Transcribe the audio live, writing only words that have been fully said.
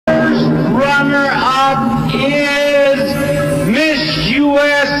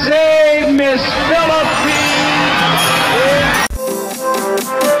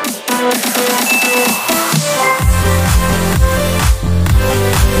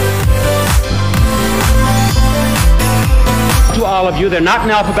all of you. They're not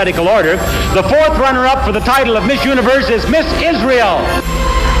in alphabetical order. The fourth runner-up for the title of Miss Universe is Miss Israel.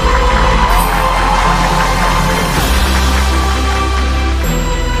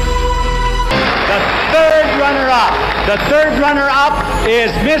 The third runner-up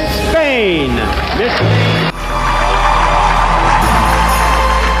is Miss Spain. Miss Spain.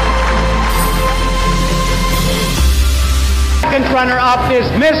 Second runner-up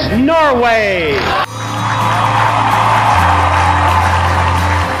is Miss Norway.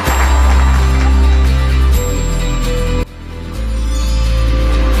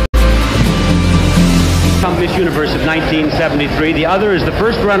 Miss Universe of 1973. The other is the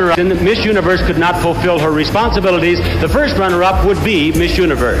first runner-up. Miss Universe could not fulfill her responsibilities. The first runner-up would be Miss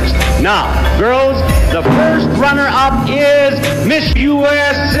Universe. Now, girls, the first runner-up is Miss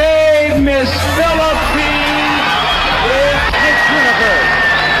USA, Miss Philippines.